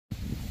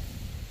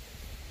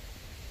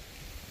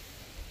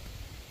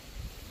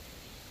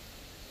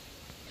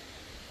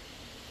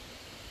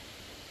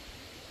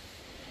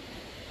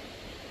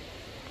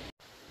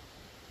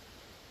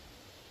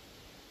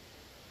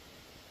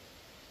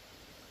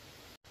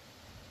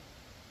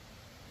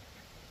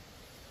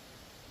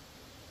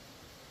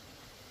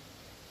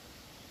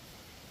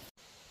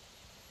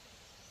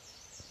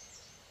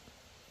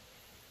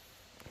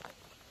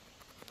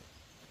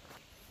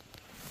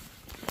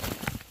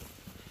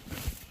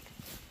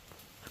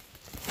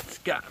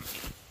just got me.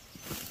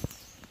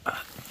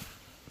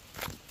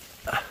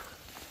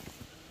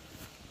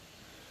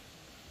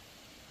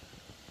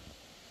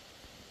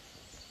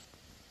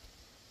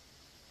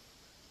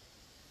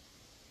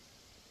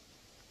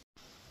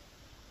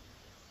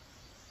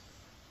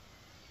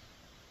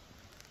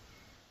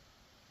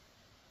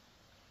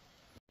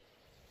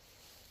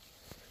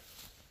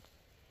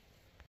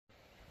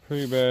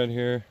 Pretty bad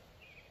here.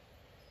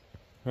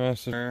 I'm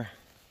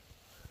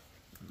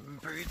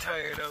pretty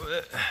tired of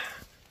it.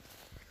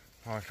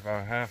 Walked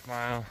about a half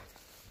mile.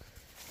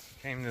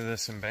 Came to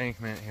this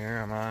embankment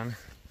here I'm on.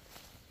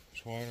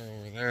 There's water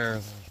over there.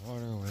 There's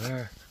water over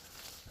there.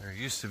 There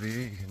used to be.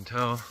 You can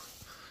tell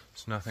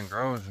there's nothing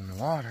grows in the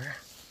water.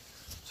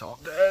 It's all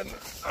dead.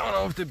 I don't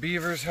know if the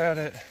beavers had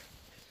it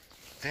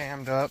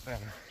dammed up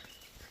and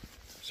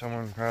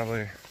someone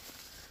probably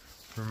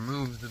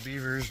removed the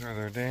beavers or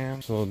their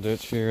dams. This little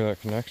ditch here that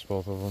connects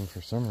both of them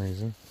for some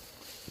reason.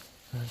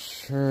 Not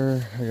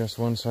sure. I guess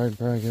one side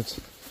probably gets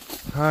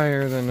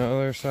higher than the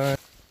other side.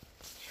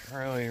 It's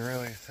really,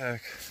 really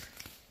thick.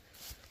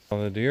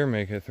 Well, the deer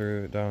make it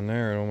through it down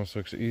there. It almost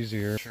looks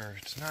easier. Sure,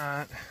 it's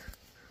not.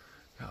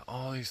 Got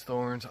all these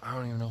thorns. I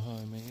don't even know how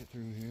I made it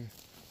through here.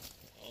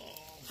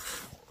 Oh,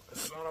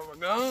 son of a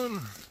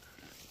gun!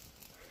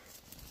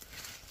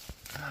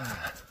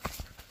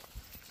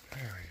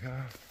 There we go.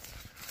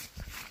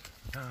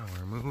 Now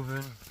we're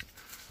moving.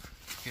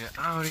 Get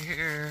out of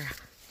here.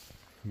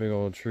 Big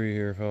old tree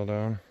here fell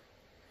down.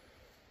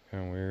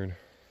 Kind of weird.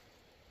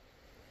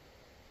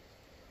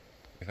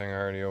 I think I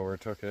already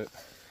overtook it.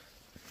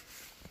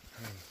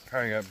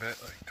 Probably got bit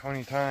like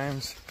 20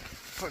 times.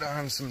 Put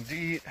on some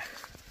DEET.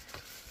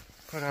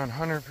 Put on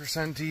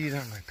 100% DEET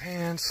on my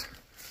pants,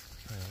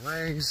 my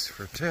legs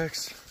for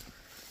ticks.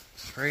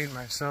 Sprayed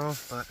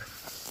myself, but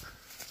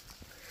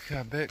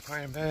got bit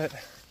quite a bit.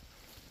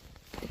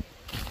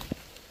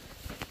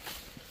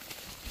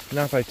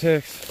 Not by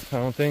ticks, I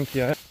don't think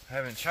yet. I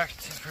haven't checked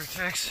for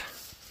ticks.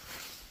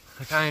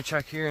 I kind of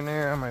check here and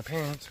there on my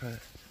pants, but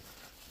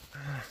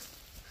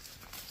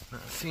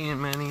not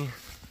seeing many.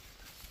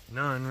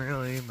 None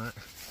really, but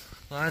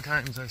a lot of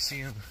times I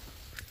see them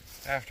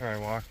after I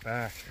walk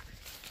back.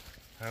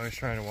 I always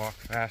try to walk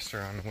faster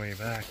on the way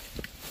back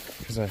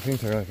because I think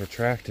they're like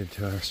attracted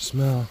to our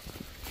smell.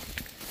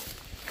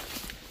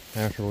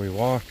 After we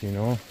walk, you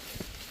know,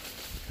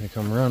 they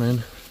come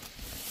running.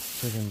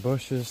 Freaking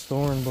bushes,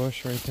 thorn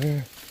bush right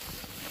there.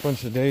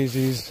 Bunch of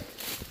daisies.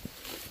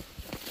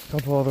 A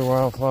couple other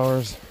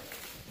wildflowers.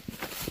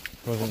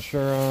 Wasn't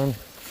sure on.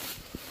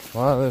 A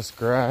lot of this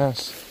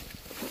grass.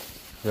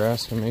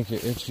 Grass can make you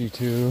itchy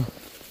too.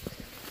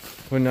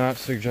 Would not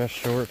suggest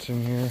shorts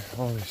in here.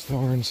 All these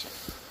thorns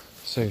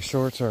say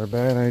shorts are a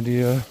bad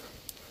idea.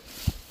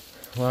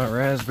 A lot of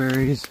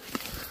raspberries.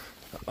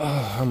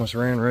 Oh, I almost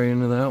ran right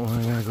into that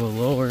one. I gotta go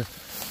lower.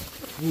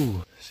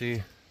 Ooh, see,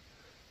 it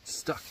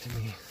stuck to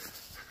me.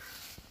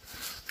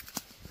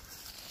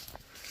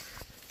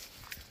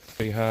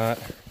 Pretty hot.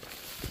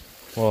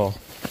 Well,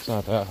 it's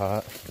not that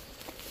hot.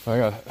 I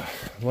got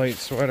a light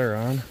sweater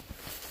on.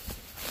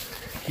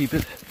 Keep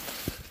it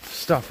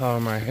stuff out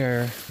of my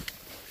hair.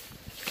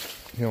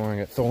 You don't want to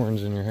get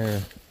thorns in your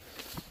hair.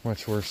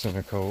 Much worse than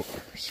a coat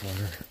or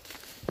sweater.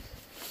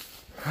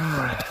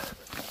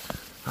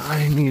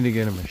 I need to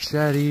get a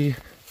machete.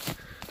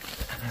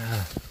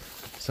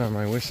 It's on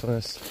my wish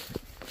list.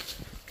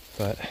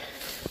 But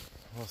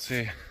we'll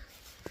see.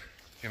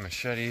 Get a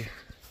machete.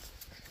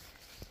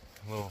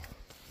 A little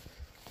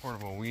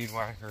portable weed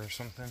whacker or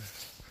something.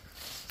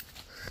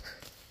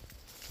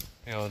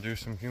 Yeah, I'll do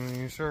some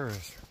community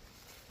service.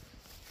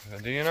 A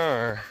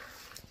DNR.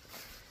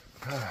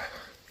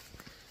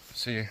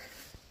 See,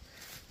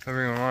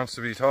 everyone wants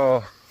to be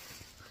tall.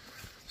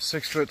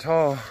 6 foot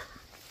tall.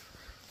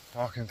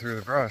 Walking through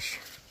the brush.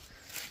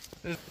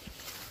 I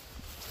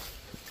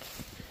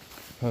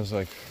was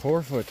like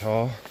 4 foot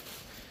tall.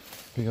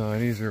 Be a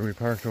lot easier. We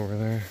parked over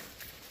there.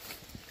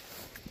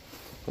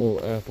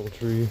 Little apple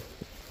tree.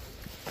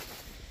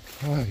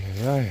 Ay,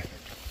 ay, ay.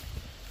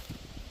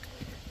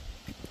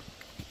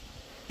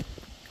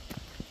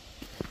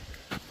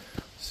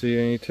 See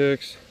any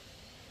ticks?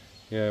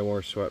 Yeah, I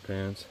wore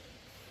sweatpants.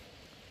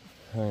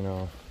 I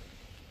know.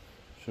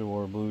 Should've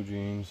wore blue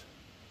jeans.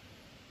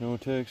 No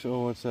ticks?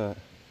 Oh, what's that?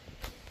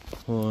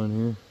 Hold on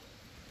here.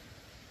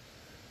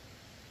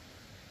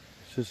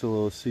 It's just a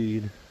little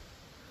seed.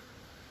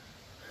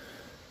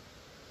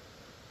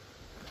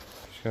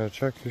 Just gotta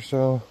check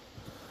yourself.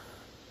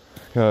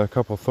 Got a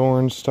couple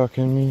thorns stuck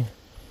in me.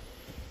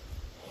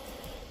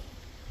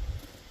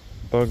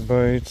 Bug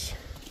bites.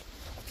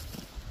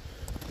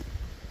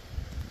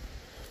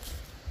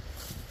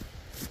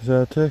 Is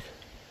that a tick?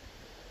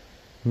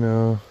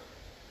 No.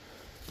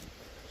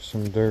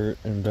 Some dirt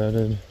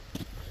embedded.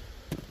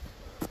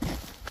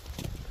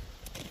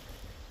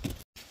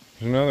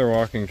 There's another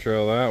walking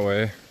trail that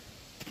way.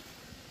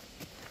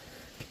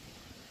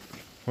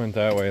 Went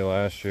that way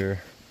last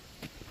year.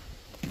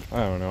 I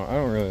don't know. I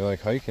don't really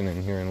like hiking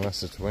in here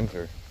unless it's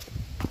winter.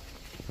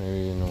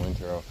 Maybe in the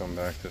winter I'll come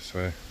back this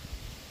way.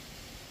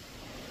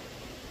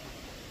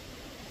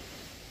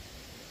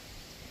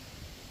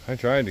 I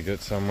tried to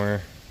get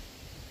somewhere.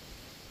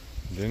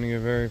 Didn't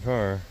get very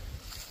far.